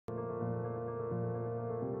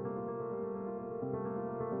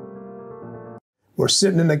We're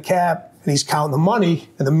sitting in the cab, and he's counting the money,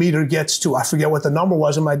 and the meter gets to, I forget what the number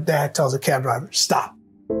was, and my dad tells the cab driver, stop.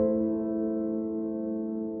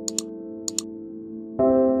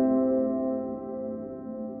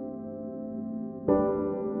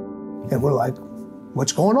 And we're like,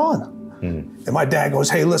 what's going on? And my dad goes,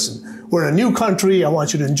 hey, listen, we're in a new country. I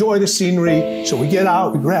want you to enjoy the scenery. So we get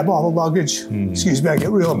out, we grab all the luggage. Excuse me, I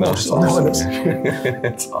get real emotional.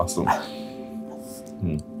 That's awesome.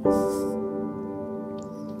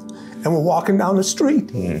 And we're walking down the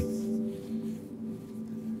street.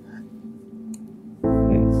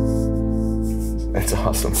 That's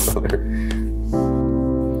awesome, brother.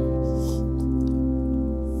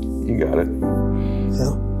 You got it.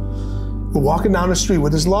 Yeah. We're walking down the street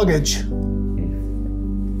with his luggage,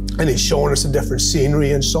 and he's showing us a different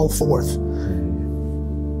scenery and so forth.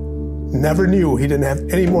 Never knew he didn't have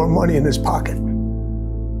any more money in his pocket.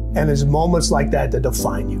 And it's moments like that that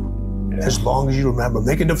define you, as long as you remember them.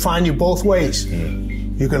 They can define you both ways.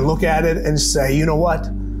 You can look at it and say, you know what?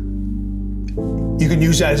 You can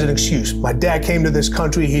use that as an excuse. My dad came to this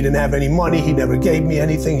country, he didn't have any money, he never gave me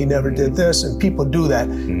anything, he never did this, and people do that.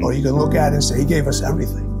 Or you can look at it and say, he gave us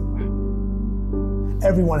everything.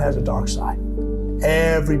 Everyone has a dark side.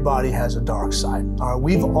 Everybody has a dark side. All right,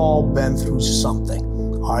 we've all been through something.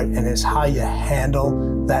 All right, and it's how you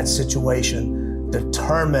handle that situation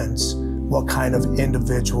determines what kind of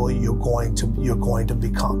individual you're going to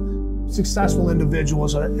become. Successful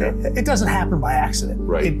individuals it doesn't happen by accident.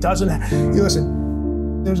 Right. It doesn't. You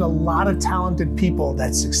listen, there's a lot of talented people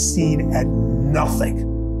that succeed at nothing.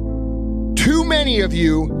 Too many of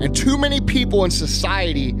you and too many people in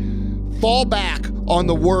society fall back on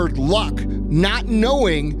the word luck, not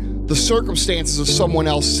knowing the circumstances of someone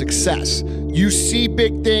else's success. You see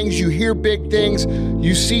big things, you hear big things,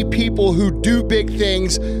 you see people who do big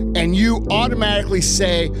things, and you automatically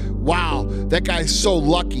say, wow, that guy's so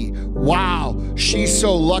lucky. Wow, she's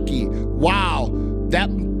so lucky. Wow,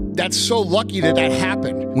 that's so lucky that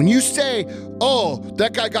happened. When you say, oh,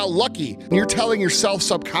 that guy got lucky, and you're telling yourself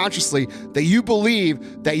subconsciously that you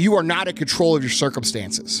believe that you are not in control of your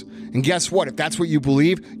circumstances. And guess what? If that's what you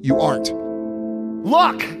believe, you aren't.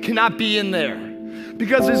 Luck cannot be in there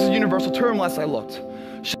because this is a universal term last I looked.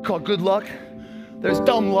 Shit called good luck. There's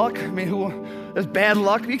dumb luck. I mean, there's bad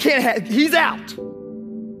luck. You can't have, he's out.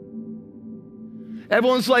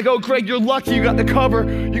 Everyone's like, oh, Greg, you're lucky. You got the cover.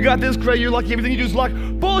 You got this, Greg. You're lucky. Everything you do is luck.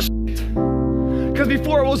 Bullshit. Because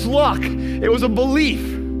before it was luck, it was a belief.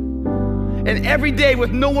 And every day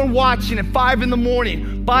with no one watching at 5 in the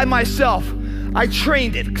morning by myself, I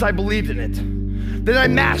trained it because I believed in it. Then I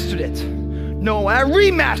mastered it. No, I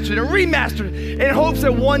remastered it in hopes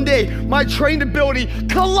that one day my trained ability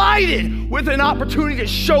collided with an opportunity to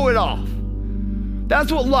show it off.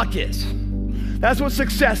 That's what luck is. That's what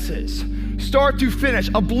success is. Start to finish,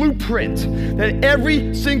 a blueprint that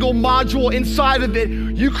every single module inside of it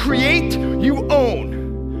you create, you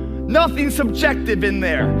own. Nothing subjective in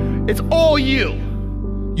there. It's all you.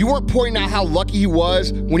 You weren't pointing out how lucky he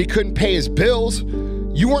was when he couldn't pay his bills.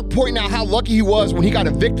 You weren't pointing out how lucky he was when he got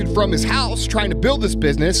evicted from his house trying to build this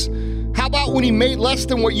business. How about when he made less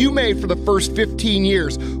than what you made for the first 15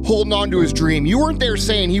 years, holding on to his dream? You weren't there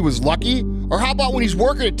saying he was lucky. Or how about when he's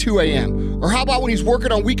working at 2 a.m.? Or how about when he's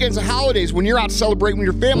working on weekends and holidays when you're out celebrating with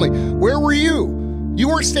your family? Where were you? You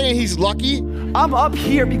weren't saying he's lucky. I'm up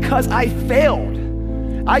here because I failed.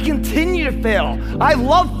 I continue to fail. I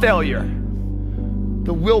love failure.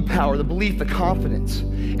 The willpower, the belief, the confidence.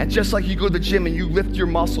 And just like you go to the gym and you lift your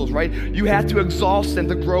muscles, right? You have to exhaust them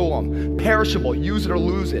to grow them. Perishable, use it or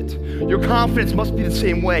lose it. Your confidence must be the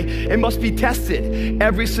same way. It must be tested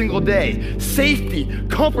every single day. Safety,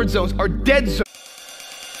 comfort zones are dead zones.